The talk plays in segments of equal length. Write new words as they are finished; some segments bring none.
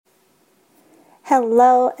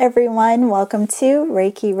Hello everyone, welcome to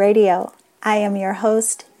Reiki Radio. I am your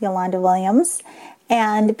host, Yolanda Williams,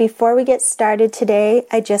 and before we get started today,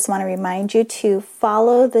 I just want to remind you to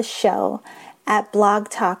follow the show at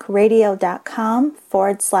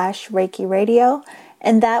blogtalkradio.com/Reiki Radio,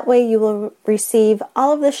 and that way you will receive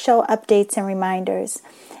all of the show updates and reminders.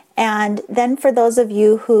 And then for those of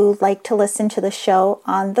you who like to listen to the show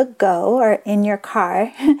on the go or in your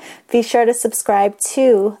car, be sure to subscribe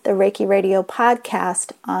to the Reiki Radio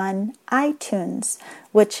podcast on iTunes,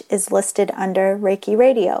 which is listed under Reiki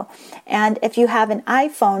Radio. And if you have an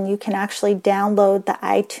iPhone, you can actually download the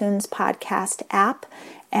iTunes podcast app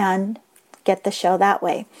and get the show that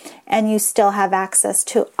way. And you still have access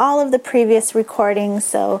to all of the previous recordings,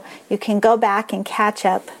 so you can go back and catch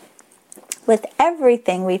up with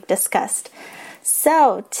everything we've discussed.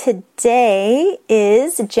 So today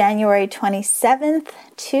is January 27th,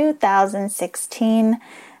 2016.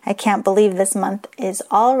 I can't believe this month is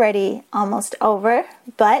already almost over,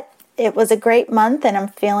 but it was a great month and I'm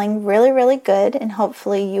feeling really, really good, and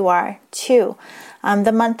hopefully you are too.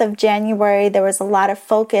 The month of January, there was a lot of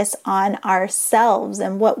focus on ourselves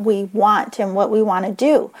and what we want and what we want to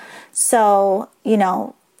do. So,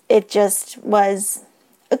 it just was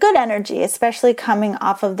a good energy, especially coming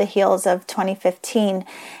off of the heels of 2015.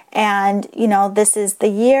 And, this is the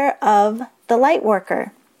year of the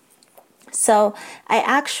Lightworker. So I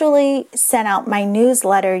actually sent out my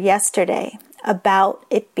newsletter yesterday about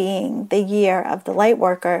it being the year of the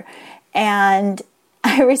Lightworker. And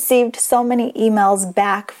I received so many emails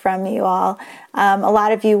back from you all. A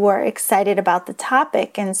lot of you were excited about the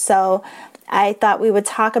topic. And so I thought we would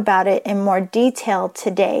talk about it in more detail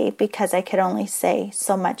today because I could only say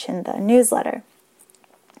so much in the newsletter.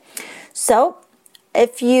 So,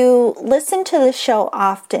 if you listen to the show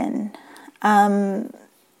often,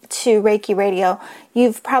 to Reiki Radio,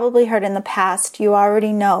 you've probably heard in the past, you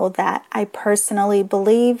already know that I personally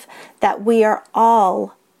believe that we are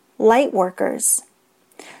all light workers.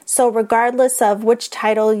 So regardless of which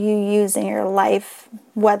title you use in your life,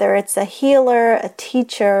 whether it's a healer, a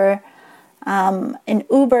teacher, an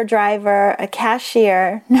Uber driver, a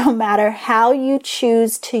cashier, no matter how you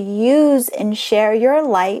choose to use and share your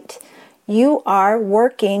light, you are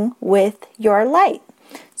working with your light.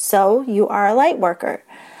 So you are a light worker.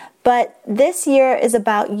 But this year is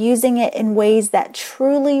about using it in ways that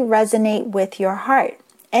truly resonate with your heart.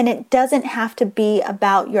 And it doesn't have to be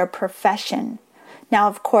about your profession. Now,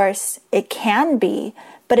 of course, it can be,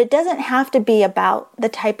 but it doesn't have to be about the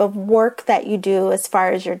type of work that you do as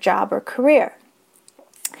far as your job or career.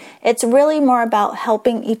 It's really more about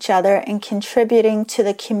helping each other and contributing to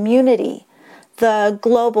the community, the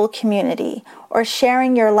global community, or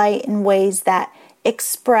sharing your light in ways that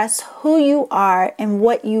express who you are and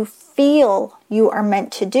what you feel you are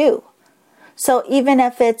meant to do. So even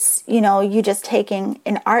if it's, you just taking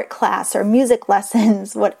an art class or music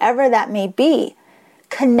lessons, whatever that may be,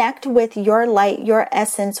 connect with your light, your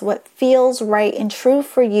essence, what feels right and true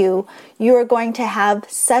for you. You are going to have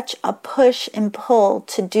such a push and pull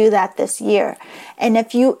to do that this year. And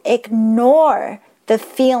if you ignore the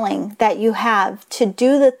feeling that you have to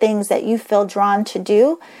do the things that you feel drawn to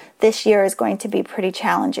do, this year is going to be pretty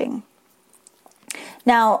challenging.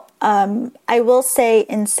 Now, I will say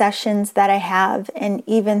in sessions that I have, and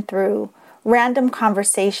even through random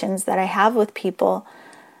conversations that I have with people,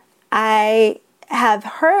 I have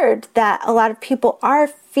heard that a lot of people are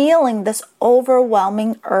feeling this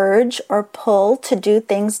overwhelming urge or pull to do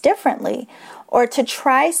things differently or to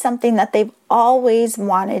try something that they've always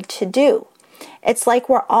wanted to do. It's like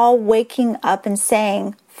we're all waking up and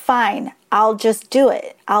saying, fine, I'll just do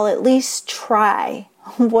it. I'll at least try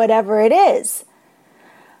whatever it is.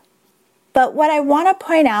 But what I want to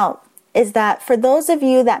point out is that for those of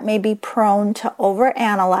you that may be prone to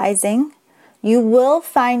overanalyzing, you will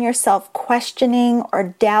find yourself questioning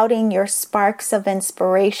or doubting your sparks of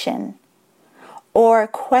inspiration, or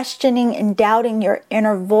questioning and doubting your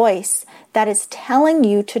inner voice that is telling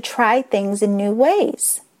you to try things in new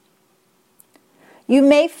ways. You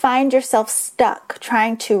may find yourself stuck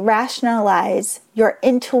trying to rationalize your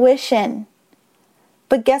intuition.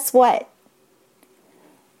 But guess what?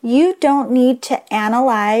 You don't need to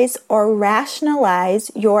analyze or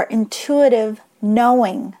rationalize your intuitive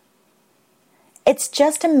knowing. It's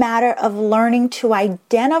just a matter of learning to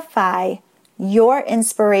identify your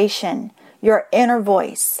inspiration, your inner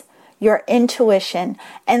voice, your intuition,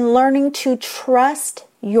 and learning to trust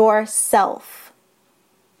yourself.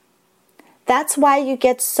 That's why you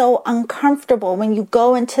get so uncomfortable when you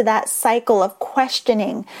go into that cycle of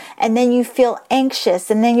questioning, and then you feel anxious,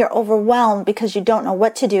 and then you're overwhelmed because you don't know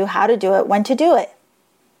what to do, how to do it, when to do it.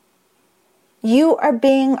 You are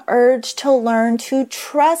being urged to learn to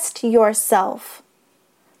trust yourself.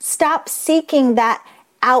 Stop seeking that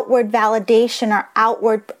outward validation or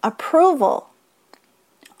outward approval.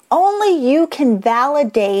 Only you can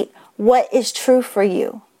validate what is true for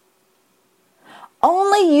you.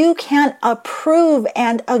 Only you can approve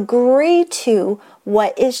and agree to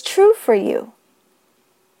what is true for you.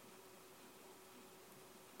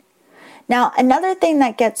 Now, another thing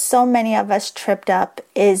that gets so many of us tripped up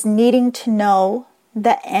is needing to know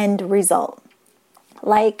the end result.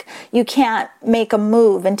 Like, you can't make a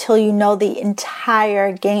move until you know the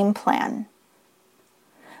entire game plan.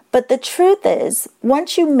 But the truth is,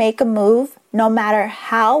 once you make a move, no matter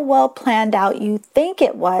how well planned out you think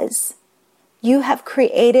it was, you have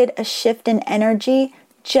created a shift in energy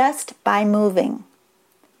just by moving.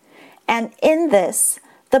 And in this,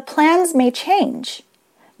 the plans may change.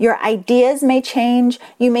 Your ideas may change.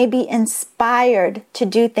 You may be inspired to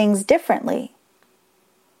do things differently.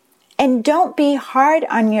 And don't be hard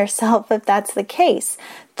on yourself if that's the case.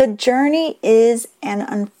 The journey is an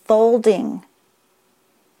unfolding.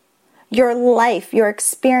 Your life, your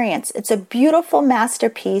experience, it's a beautiful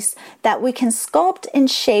masterpiece that we can sculpt and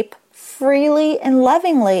shape freely and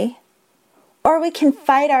lovingly, or we can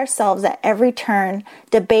fight ourselves at every turn,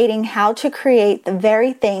 debating how to create the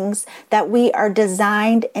very things that we are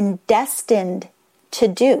designed and destined to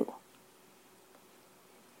do.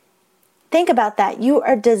 Think about that. You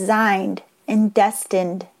are designed and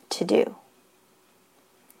destined to do.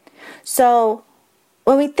 So,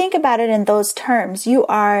 when we think about it in those terms, you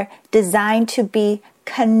are designed to be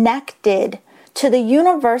connected to the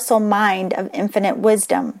universal mind of infinite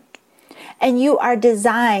wisdom. And you are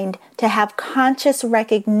designed to have conscious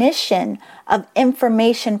recognition of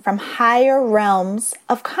information from higher realms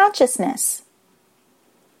of consciousness.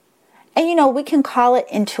 And we can call it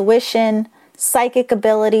intuition, psychic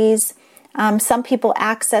abilities. Some people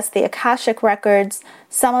access the Akashic records.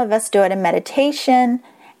 Some of us do it in meditation.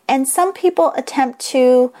 And some people attempt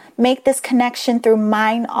to make this connection through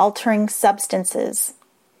mind-altering substances.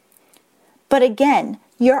 But again,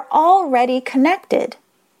 you're already connected.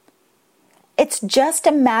 It's just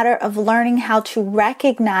a matter of learning how to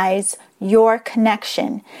recognize your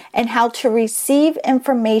connection and how to receive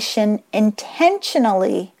information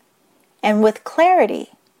intentionally and with clarity.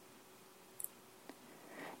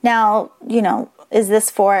 Now, is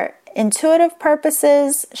this for intuitive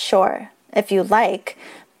purposes? Sure, if you like.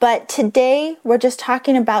 But today, we're just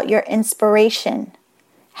talking about your inspiration,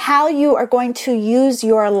 how you are going to use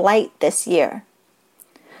your light this year.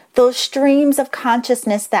 Those streams of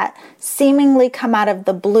consciousness that seemingly come out of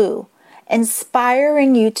the blue,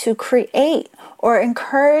 inspiring you to create or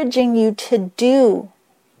encouraging you to do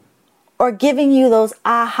or giving you those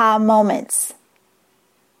aha moments.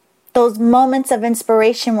 Those moments of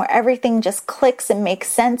inspiration where everything just clicks and makes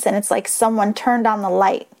sense and it's like someone turned on the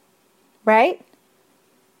light, right?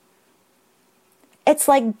 It's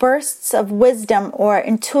like bursts of wisdom or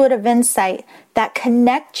intuitive insight that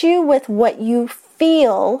connect you with what you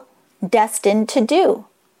feel destined to do,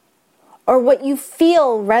 or what you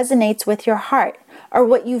feel resonates with your heart, or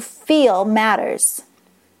what you feel matters.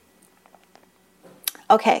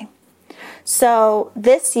 Okay, so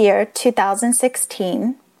this year,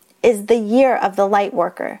 2016, is the year of the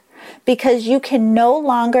Lightworker, because you can no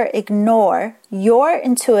longer ignore your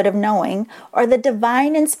intuitive knowing or the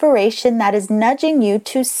divine inspiration that is nudging you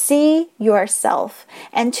to see yourself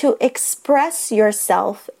and to express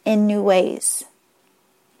yourself in new ways,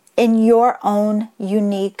 in your own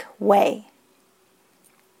unique way.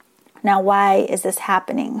 Now, why is this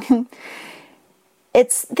happening?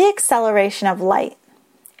 It's the acceleration of light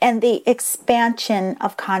and the expansion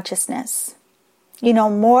of consciousness.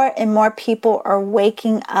 More and more people are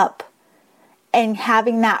waking up and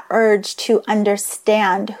having that urge to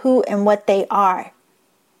understand who and what they are.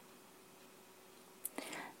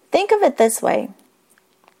 Think of it this way.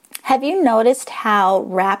 Have you noticed how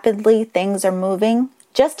rapidly things are moving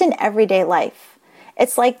just in everyday life?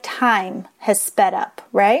 It's like time has sped up,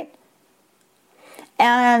 right?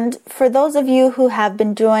 And for those of you who have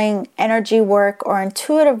been doing energy work or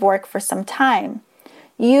intuitive work for some time,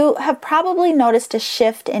 you have probably noticed a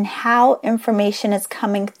shift in how information is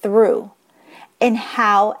coming through and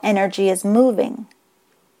how energy is moving.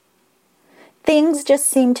 Things just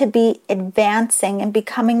seem to be advancing and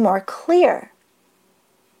becoming more clear.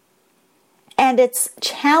 And it's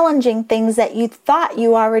challenging things that you thought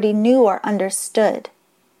you already knew or understood.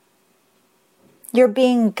 You're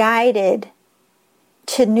being guided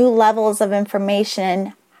to new levels of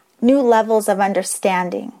information, new levels of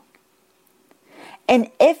understanding. And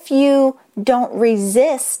if you don't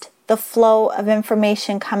resist the flow of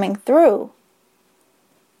information coming through,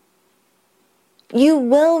 You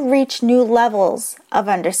will reach new levels of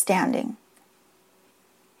understanding.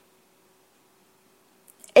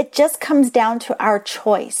 It just comes down to our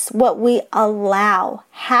choice, what we allow,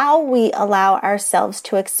 how we allow ourselves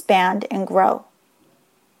to expand and grow.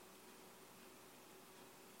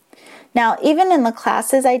 Now, even in the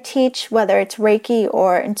classes I teach, whether it's Reiki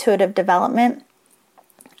or intuitive development,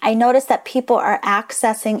 I notice that people are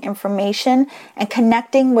accessing information and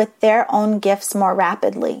connecting with their own gifts more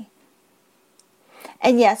rapidly.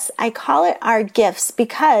 And yes, I call it our gifts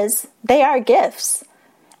because they are gifts,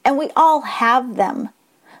 and we all have them.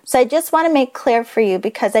 So I just want to make clear for you,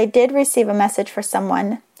 because I did receive a message for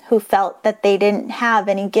someone who felt that they didn't have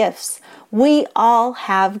any gifts. We all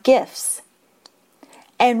have gifts,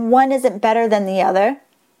 and one isn't better than the other.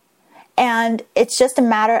 And it's just a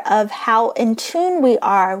matter of how in tune we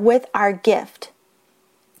are with our gift.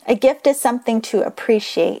 A gift is something to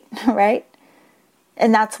appreciate, right?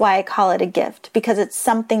 And that's why I call it a gift, because it's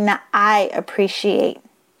something that I appreciate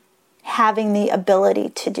having the ability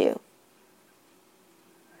to do.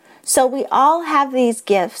 So we all have these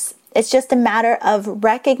gifts. It's just a matter of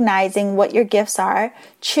recognizing what your gifts are,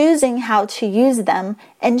 choosing how to use them,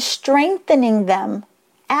 and strengthening them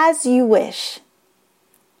as you wish.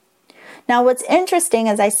 Now, what's interesting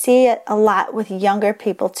is I see it a lot with younger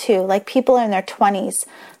people too, like people in their 20s.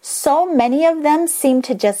 So many of them seem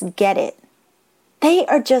to just get it. They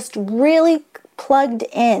are just really plugged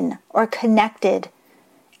in or connected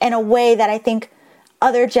in a way that I think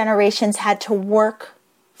other generations had to work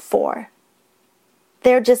for.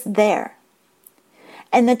 They're just there.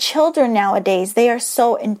 And the children nowadays, they are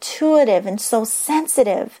so intuitive and so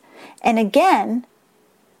sensitive. And again,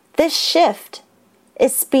 this shift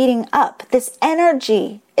is speeding up. This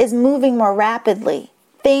energy is moving more rapidly.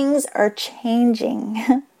 Things are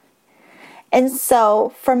changing. And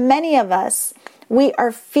so for many of us, we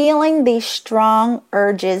are feeling these strong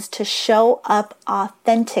urges to show up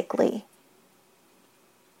authentically.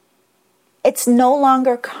 It's no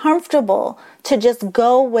longer comfortable to just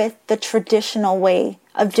go with the traditional way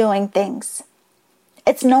of doing things.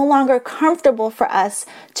 It's no longer comfortable for us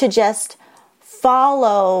to just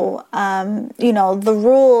follow, the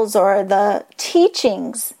rules or the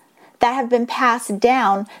teachings that have been passed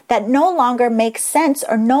down that no longer make sense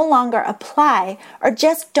or no longer apply or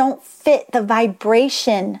just don't fit the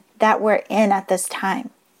vibration that we're in at this time.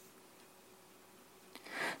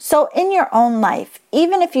 So in your own life,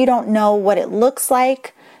 even if you don't know what it looks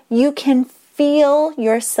like, you can feel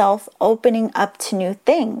yourself opening up to new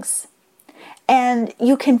things. And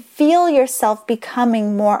you can feel yourself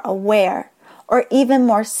becoming more aware or even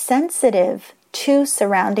more sensitive to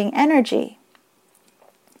surrounding energy.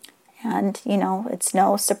 And, it's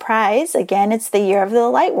no surprise. Again, it's the year of the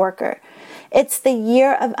Lightworker. It's the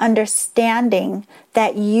year of understanding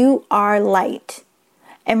that you are light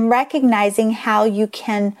and recognizing how you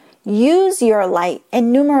can use your light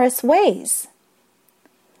in numerous ways.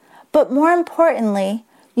 But more importantly,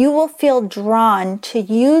 you will feel drawn to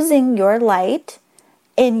using your light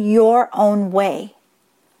in your own way,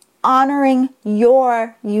 honoring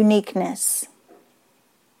your uniqueness.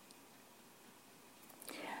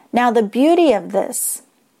 Now, the beauty of this,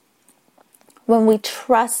 when we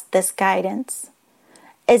trust this guidance,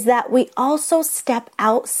 is that we also step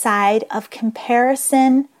outside of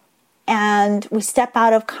comparison and we step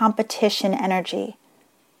out of competition energy.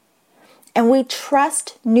 And we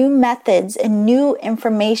trust new methods and new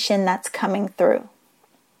information that's coming through.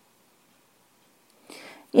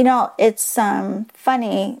 It's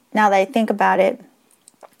funny now that I think about it,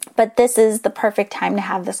 but this is the perfect time to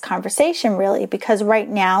have this conversation, really, because right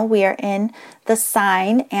now we are in the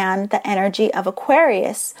sign and the energy of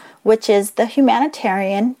Aquarius, which is the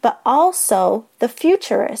humanitarian, but also the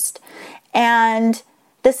futurist. And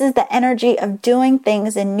this is the energy of doing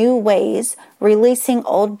things in new ways, releasing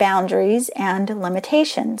old boundaries and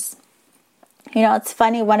limitations. It's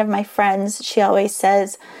funny, one of my friends, she always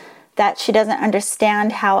says that she doesn't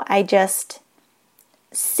understand how I just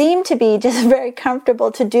seem to be just very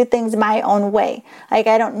comfortable to do things my own way. Like,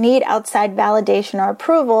 I don't need outside validation or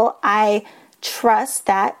approval. I trust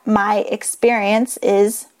that my experience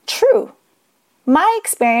is true. My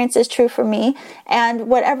experience is true for me, and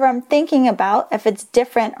whatever I'm thinking about, if it's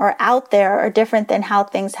different or out there or different than how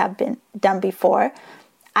things have been done before,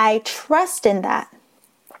 I trust in that.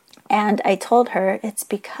 And I told her it's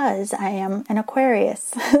because I am an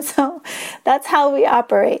Aquarius. So that's how we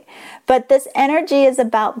operate. But this energy is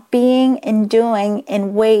about being and doing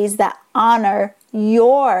in ways that honor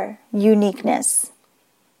your uniqueness.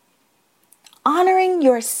 Honoring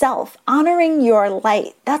yourself, honoring your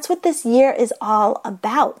light. That's what this year is all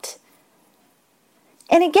about.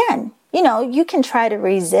 And again, You can try to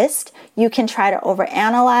resist, you can try to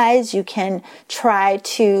overanalyze, you can try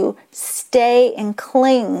to stay and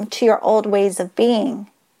cling to your old ways of being.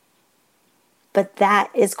 But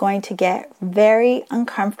that is going to get very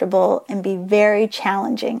uncomfortable and be very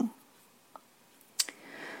challenging.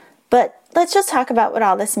 But let's just talk about what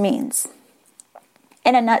all this means.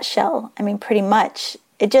 In a nutshell, pretty much,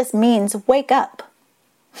 it just means wake up.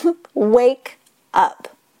 Wake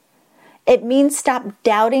up. It means stop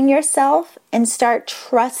doubting yourself and start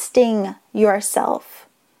trusting yourself.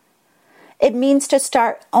 It means to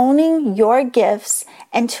start owning your gifts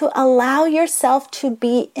and to allow yourself to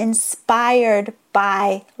be inspired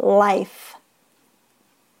by life.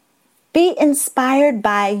 Be inspired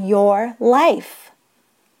by your life.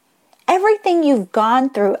 Everything you've gone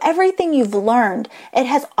through, everything you've learned, it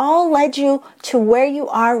has all led you to where you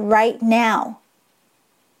are right now.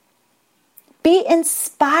 Be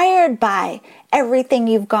inspired by everything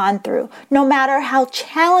you've gone through, no matter how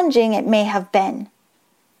challenging it may have been.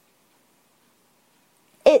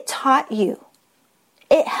 It taught you.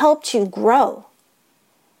 It helped you grow.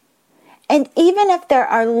 And even if there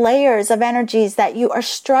are layers of energies that you are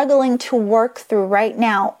struggling to work through right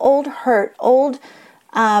now, old hurt, old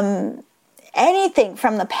anything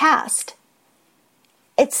from the past,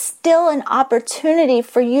 it's still an opportunity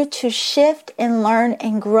for you to shift and learn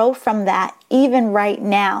and grow from that even right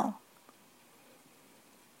now.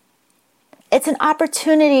 It's an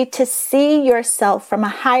opportunity to see yourself from a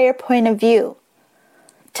higher point of view,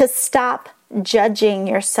 to stop judging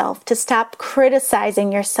yourself, to stop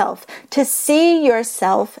criticizing yourself, to see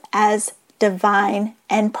yourself as divine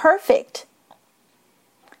and perfect,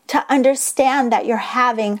 to understand that you're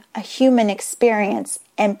having a human experience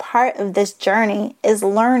and part of this journey is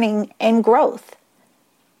learning and growth.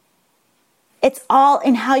 It's all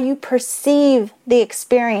in how you perceive the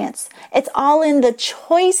experience. It's all in the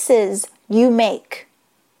choices you make.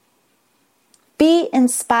 Be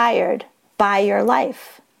inspired by your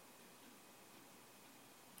life.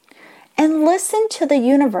 And listen to the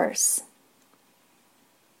universe.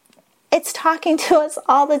 It's talking to us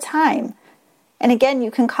all the time. And again,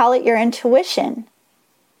 you can call it your intuition.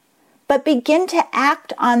 But begin to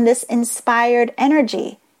act on this inspired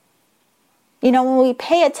energy. When we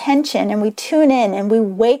pay attention and we tune in and we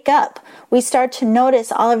wake up, we start to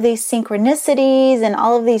notice all of these synchronicities and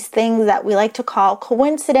all of these things that we like to call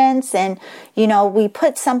coincidence. And, we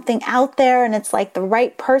put something out there and it's like the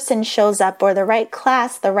right person shows up or the right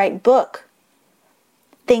class, the right book.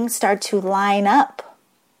 Things start to line up.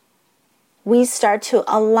 We start to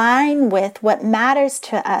align with what matters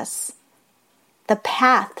to us. The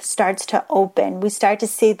path starts to open. We start to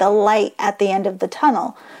see the light at the end of the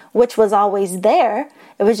tunnel, which was always there.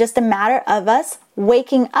 It was just a matter of us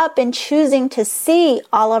waking up and choosing to see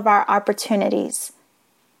all of our opportunities.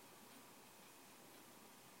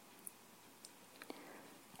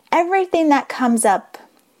 Everything that comes up,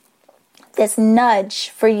 this nudge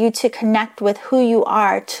for you to connect with who you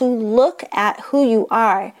are, to look at who you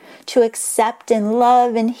are, to accept and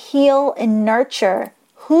love and heal and nurture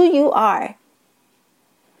who you are.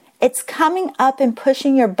 It's coming up and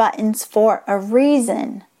pushing your buttons for a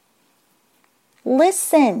reason.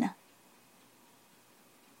 Listen.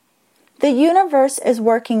 The universe is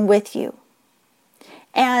working with you.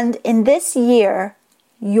 And in this year,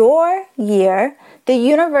 your year, the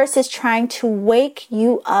universe is trying to wake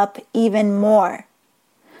you up even more.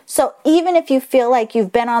 So even if you feel like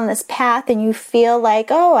you've been on this path and you feel like,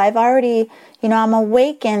 oh, I've already, I'm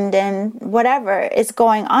awakened and whatever is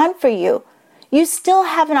going on for you, you still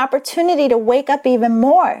have an opportunity to wake up even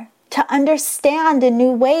more, to understand in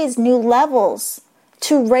new ways, new levels,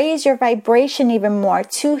 to raise your vibration even more,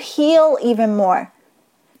 to heal even more,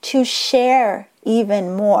 to share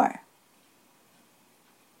even more.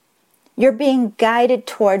 You're being guided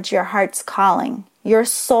towards your heart's calling, your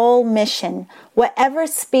soul mission, whatever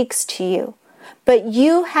speaks to you. But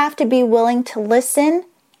you have to be willing to listen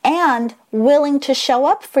and willing to show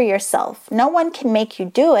up for yourself. No one can make you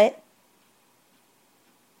do it.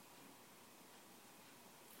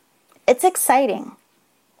 It's exciting.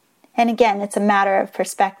 And again, it's a matter of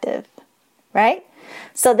perspective, right?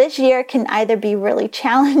 So this year can either be really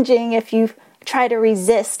challenging if you try to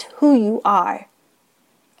resist who you are,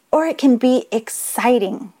 or it can be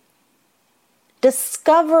exciting,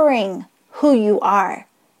 discovering who you are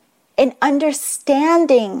and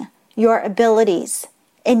understanding your abilities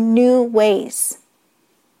in new ways.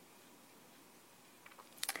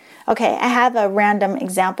 Okay, I have a random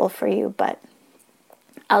example for you, but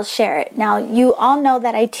I'll share it. Now, you all know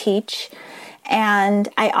that I teach, and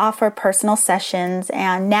I offer personal sessions,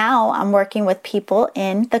 and now I'm working with people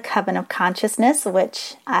in the Coven of Consciousness,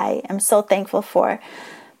 which I am so thankful for.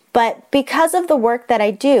 But because of the work that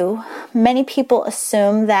I do, many people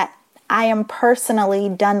assume that I am personally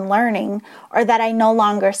done learning or that I no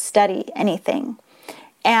longer study anything.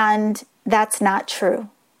 And that's not true.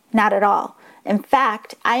 Not at all. In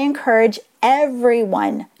fact, I encourage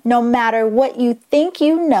everyone, no matter what you think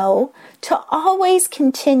you know, to always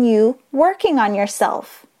continue working on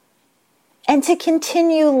yourself and to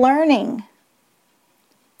continue learning.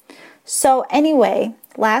 So anyway,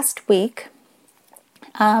 last week,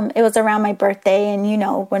 it was around my birthday, and you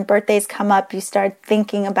know, when birthdays come up, you start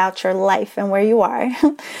thinking about your life and where you are.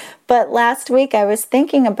 But last week I was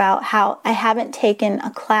thinking about how I haven't taken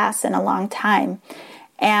a class in a long time,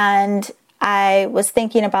 and I was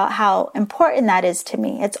thinking about how important that is to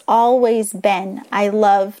me. It's always been. I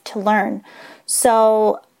love to learn.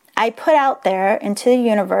 So I put out there into the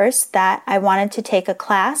universe that I wanted to take a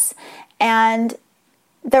class, and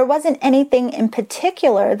there wasn't anything in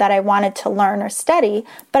particular that I wanted to learn or study,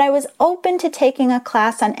 but I was open to taking a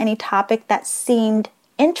class on any topic that seemed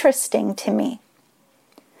interesting to me.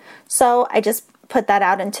 So I just put that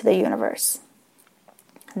out into the universe.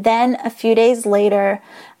 Then a few days later,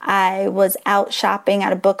 I was out shopping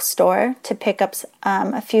at a bookstore to pick up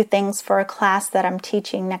a few things for a class that I'm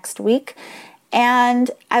teaching next week.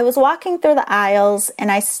 And I was walking through the aisles,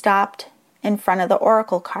 and I stopped in front of the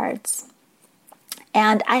oracle cards.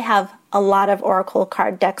 And I have a lot of oracle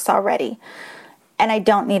card decks already, and I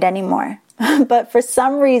don't need any more. But for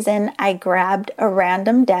some reason, I grabbed a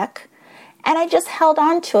random deck, and I just held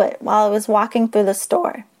on to it while I was walking through the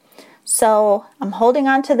store. So I'm holding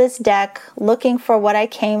on to this deck, looking for what I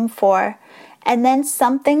came for, and then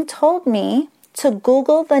something told me to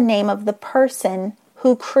Google the name of the person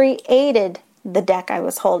who created the deck I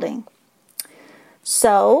was holding.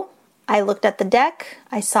 So I looked at the deck,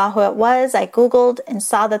 I saw who it was, I Googled and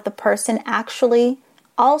saw that the person actually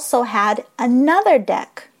also had another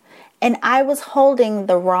deck, and I was holding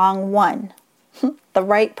the wrong one. The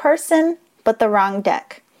right person, but the wrong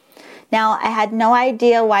deck. Now, I had no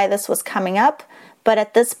idea why this was coming up, but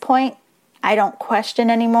at this point, I don't question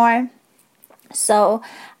anymore. So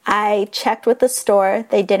I checked with the store.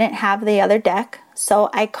 They didn't have the other deck, so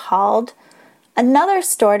I called another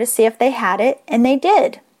store to see if they had it, and they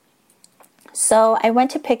did. So I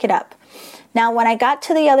went to pick it up. Now, when I got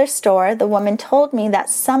to the other store, the woman told me that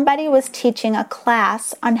somebody was teaching a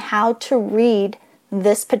class on how to read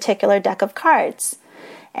this particular deck of cards.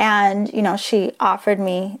 And, you know, she offered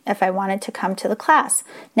me if I wanted to come to the class.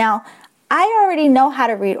 Now, I already know how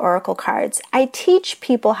to read oracle cards. I teach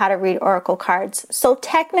people how to read oracle cards. So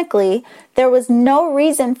technically, there was no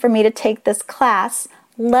reason for me to take this class,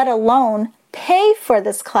 let alone pay for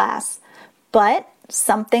this class. But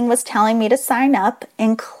something was telling me to sign up,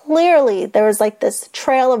 and clearly there was like this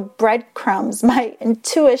trail of breadcrumbs, my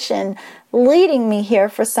intuition leading me here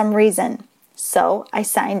for some reason. So I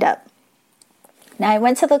signed up. Now I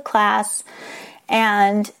went to the class,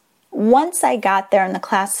 and once I got there and the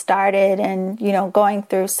class started and, you know, going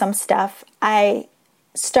through some stuff, I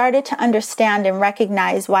started to understand and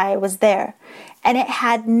recognize why I was there. And it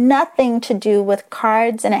had nothing to do with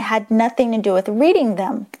cards, and it had nothing to do with reading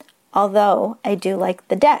them, although I do like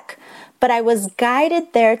the deck. But I was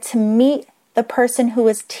guided there to meet the person who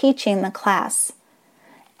was teaching the class.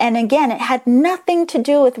 And again, it had nothing to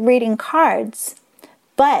do with reading cards,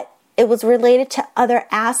 but it was related to other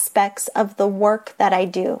aspects of the work that I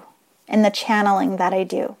do and the channeling that I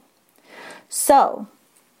do. So,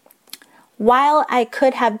 while I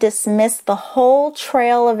could have dismissed the whole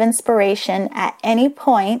trail of inspiration at any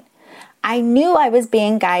point, I knew I was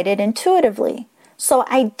being guided intuitively. So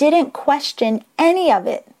I didn't question any of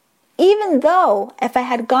it, even though if I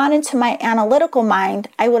had gone into my analytical mind,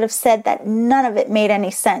 I would have said that none of it made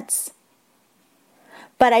any sense.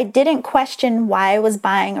 But I didn't question why I was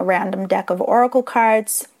buying a random deck of oracle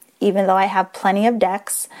cards, even though I have plenty of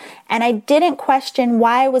decks. And I didn't question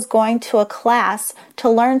why I was going to a class to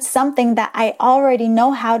learn something that I already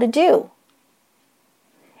know how to do.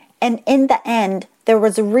 And in the end, there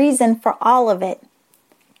was a reason for all of it.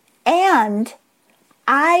 And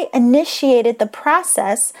I initiated the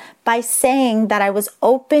process by saying that I was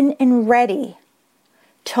open and ready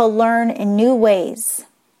to learn in new ways.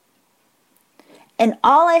 And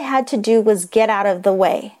all I had to do was get out of the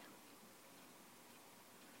way.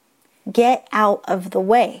 Get out of the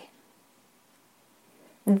way.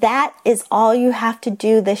 That is all you have to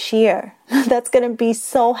do this year. That's going to be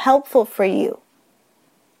so helpful for you.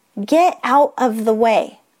 Get out of the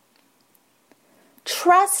way.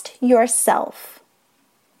 Trust yourself.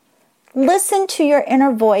 Listen to your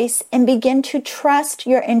inner voice and begin to trust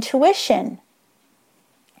your intuition.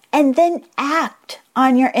 And then act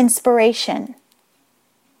on your inspiration.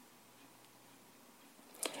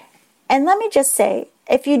 And let me just say,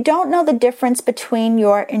 if you don't know the difference between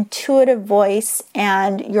your intuitive voice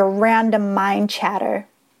and your random mind chatter,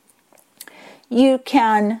 you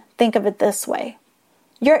can think of it this way.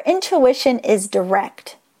 Your intuition is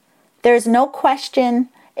direct. There's no question.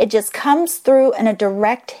 It just comes through in a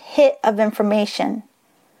direct hit of information.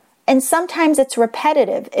 And sometimes it's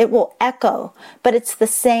repetitive. It will echo, but it's the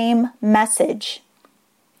same message.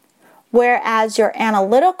 Whereas your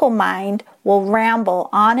analytical mind will ramble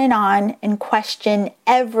on and question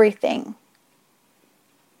everything.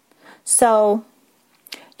 So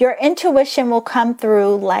your intuition will come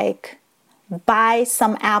through like, buy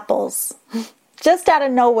some apples. Just out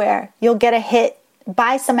of nowhere, you'll get a hit,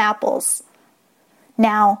 buy some apples.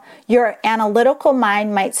 Now, your analytical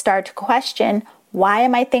mind might start to question, why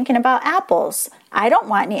am I thinking about apples? I don't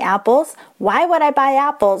want any apples. Why would I buy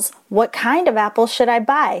apples? What kind of apples should I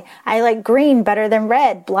buy? I like green better than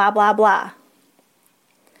red, blah, blah, blah.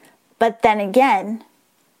 But then again,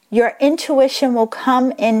 your intuition will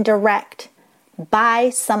come in direct. Buy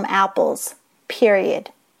some apples, period.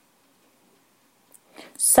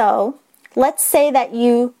 So, let's say that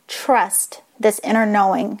you trust this inner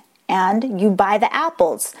knowing and you buy the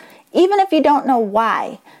apples, even if you don't know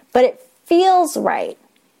why, but it feels right.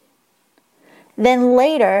 Then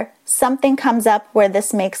later, something comes up where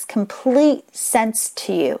this makes complete sense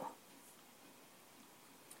to you.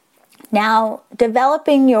 Now,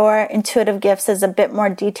 developing your intuitive gifts is a bit more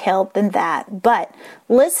detailed than that, but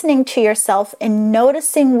listening to yourself and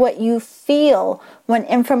noticing what you feel when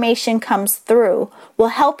information comes through will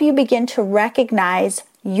help you begin to recognize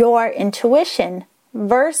your intuition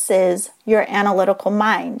versus your analytical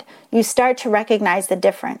mind. You start to recognize the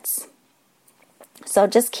difference. So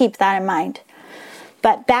just keep that in mind.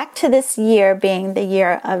 But back to this year being the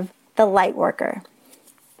year of the Lightworker.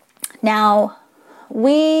 Now,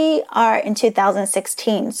 we are in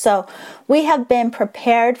 2016, so we have been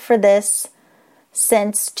prepared for this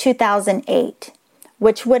since 2008,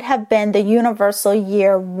 which would have been the universal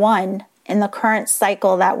year 1 in the current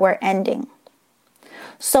cycle that we're ending.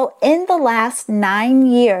 So in the last 9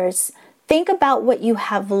 years, think about what you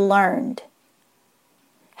have learned,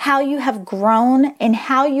 how you have grown, and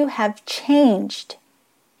how you have changed.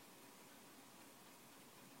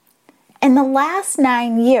 In the last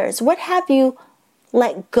 9 years, what have you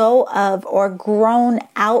let go of or grown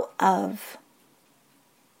out of?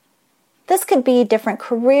 This could be different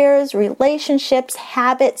careers, relationships,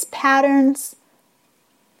 habits, patterns.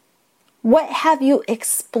 What have you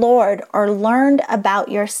explored or learned about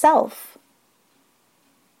yourself?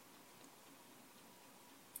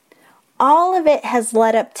 All of it has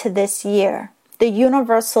led up to this year, the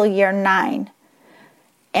universal year 9.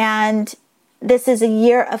 And this is a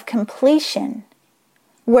year of completion,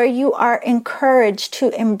 where you are encouraged to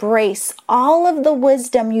embrace all of the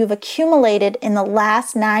wisdom you've accumulated in the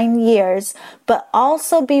last 9 years, but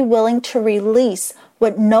also be willing to release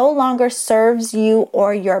what no longer serves you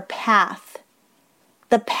or your path,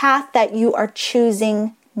 the path that you are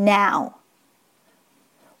choosing now.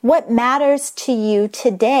 What matters to you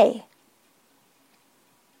today?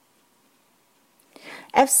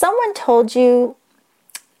 If someone told you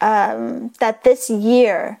that this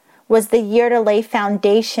year was the year to lay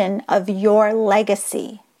foundation of your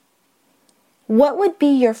legacy, what would be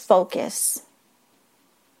your focus?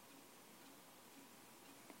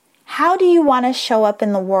 How do you want to show up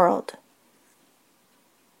in the world?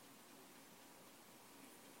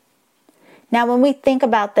 Now, when we think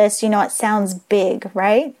about this, it sounds big,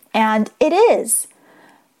 right? And it is.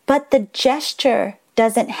 But the gesture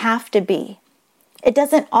doesn't have to be. It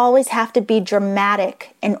doesn't always have to be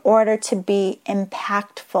dramatic in order to be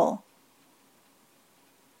impactful.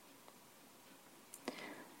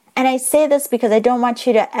 And I say this because I don't want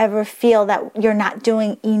you to ever feel that you're not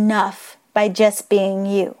doing enough by just being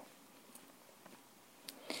you.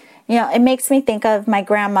 It makes me think of my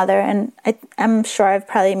grandmother, and I'm sure I've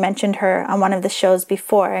probably mentioned her on one of the shows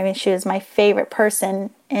before. I mean, she was my favorite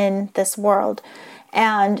person in this world.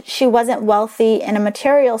 And she wasn't wealthy in a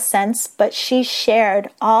material sense, but she shared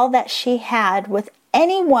all that she had with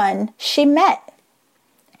anyone she met.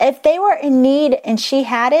 If they were in need and she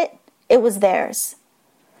had it, it was theirs.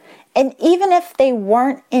 And even if they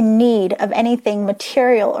weren't in need of anything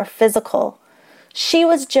material or physical, she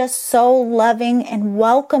was just so loving and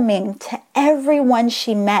welcoming to everyone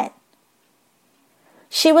she met.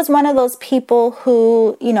 She was one of those people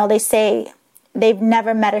who, they say they've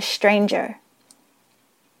never met a stranger.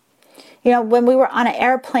 You know, when we were on an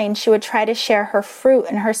airplane, she would try to share her fruit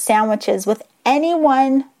and her sandwiches with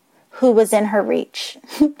anyone who was in her reach.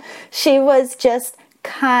 She was just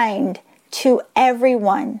kind to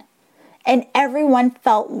everyone, and everyone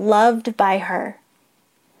felt loved by her.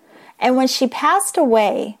 And when she passed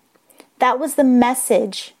away, that was the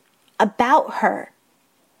message about her.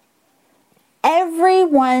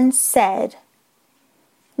 Everyone said,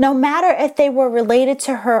 no matter if they were related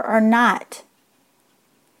to her or not,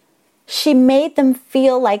 she made them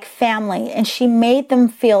feel like family, and she made them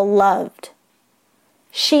feel loved.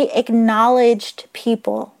 She acknowledged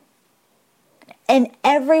people, and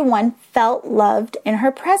everyone felt loved in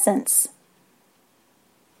her presence.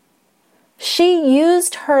 She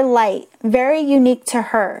used her light, very unique to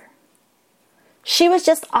her. She was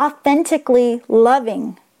just authentically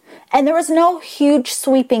loving. And there was no huge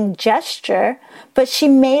sweeping gesture, but she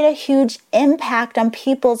made a huge impact on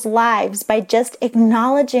people's lives by just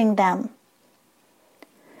acknowledging them.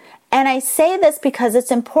 And I say this because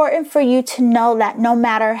it's important for you to know that no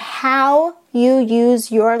matter how you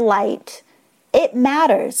use your light, it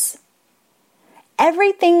matters.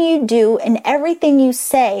 Everything you do and everything you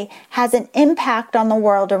say has an impact on the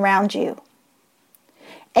world around you.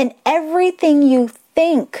 And everything you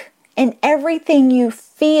think and everything you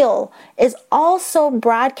feel is also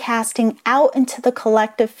broadcasting out into the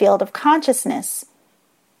collective field of consciousness.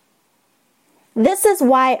 This is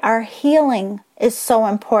why our healing is so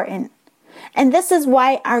important. And this is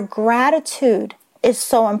why our gratitude is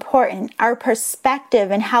so important, our perspective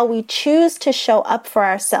and how we choose to show up for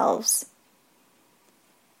ourselves.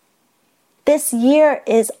 This year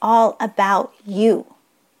is all about you.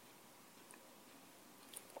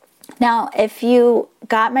 Now, if you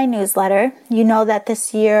got my newsletter, you know that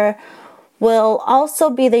this year will also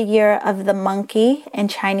be the year of the monkey in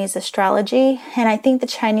Chinese astrology. And I think the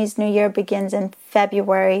Chinese New Year begins in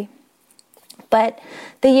February. But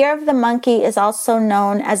the year of the monkey is also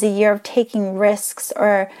known as a year of taking risks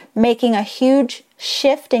or making a huge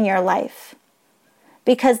shift in your life.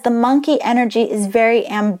 Because the monkey energy is very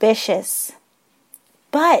ambitious.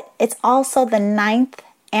 But it's also the 9th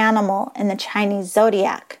animal in the Chinese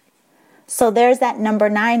zodiac. So there's that number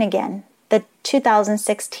 9 again. The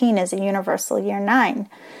 2016 is a universal year 9.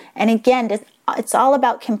 And again, it's all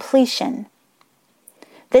about completion.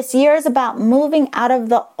 This year is about moving out of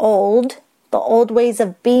the old ways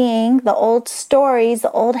of being, the old stories,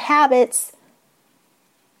 the old habits,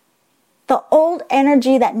 the old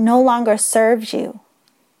energy that no longer serves you,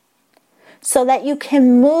 so that you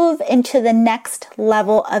can move into the next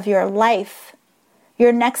level of your life,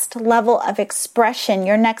 your next level of expression,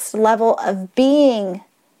 your next level of being.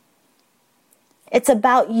 It's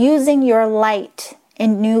about using your light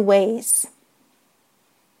in new ways.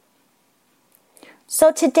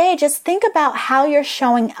 So today, just think about how you're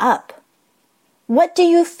showing up. What do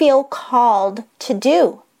you feel called to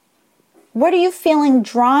do? What are you feeling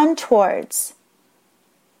drawn towards?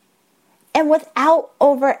 And without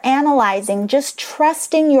overanalyzing, just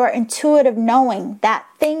trusting your intuitive knowing, that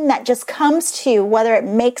thing that just comes to you, whether it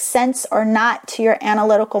makes sense or not to your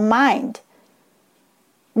analytical mind.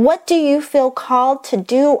 What do you feel called to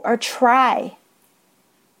do or try?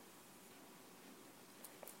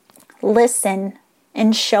 Listen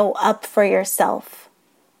and show up for yourself.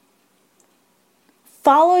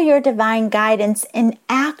 Follow your divine guidance and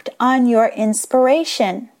act on your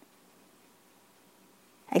inspiration.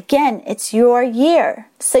 Again, it's your year,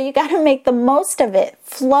 so you got to make the most of it.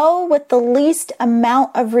 Flow with the least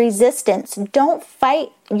amount of resistance. Don't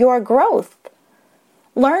fight your growth.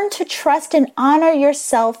 Learn to trust and honor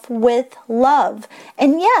yourself with love.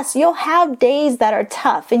 And yes, you'll have days that are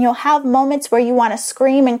tough, and you'll have moments where you want to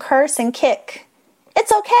scream and curse and kick.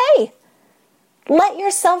 It's okay. Let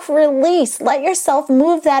yourself release. Let yourself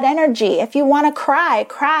move that energy. If you want to cry,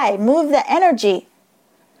 cry. Move the energy.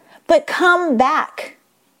 But come back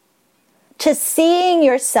to seeing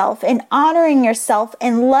yourself and honoring yourself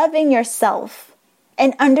and loving yourself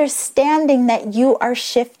and understanding that you are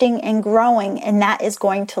shifting and growing, and that is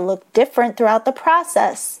going to look different throughout the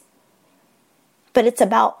process. But it's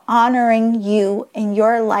about honoring you and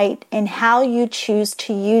your light and how you choose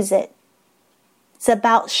to use it. It's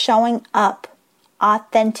about showing up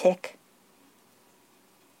authentic.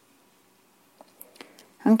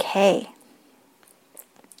 Okay.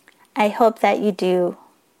 I hope that you do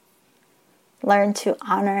learn to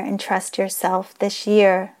honor and trust yourself this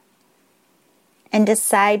year and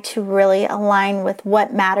decide to really align with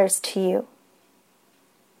what matters to you.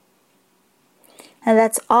 And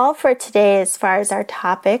that's all for today as far as our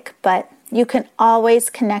topic, but you can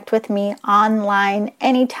always connect with me online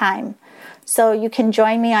anytime. So you can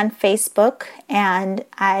join me on Facebook, and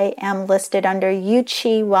I am listed under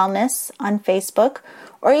Yuchi Wellness on Facebook,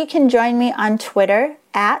 or you can join me on Twitter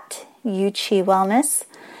at Yuchi Wellness.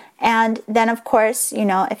 And then, of course,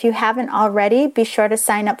 if you haven't already, be sure to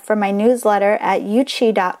sign up for my newsletter at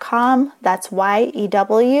yuchi.com. That's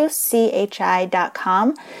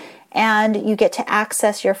YEWCHI.com. And you get to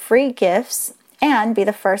access your free gifts and be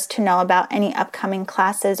the first to know about any upcoming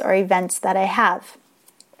classes or events that I have.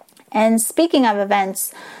 And speaking of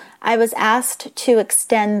events, I was asked to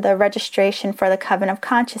extend the registration for the Coven of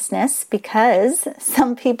Consciousness because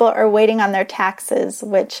some people are waiting on their taxes,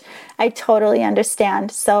 which I totally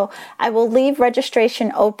understand. So I will leave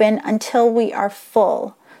registration open until we are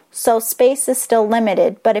full. So space is still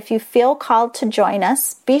limited, but if you feel called to join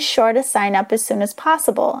us, be sure to sign up as soon as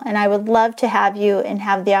possible. And I would love to have you and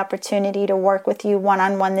have the opportunity to work with you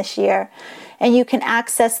one-on-one this year. And you can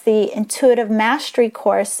access the Intuitive Mastery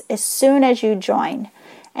course as soon as you join.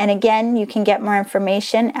 And again, you can get more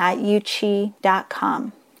information at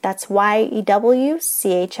yuchi.com. That's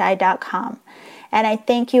YEWCHI.com. And I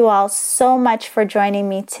thank you all so much for joining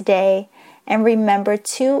me today. And remember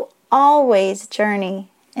to always journey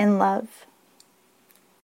in love.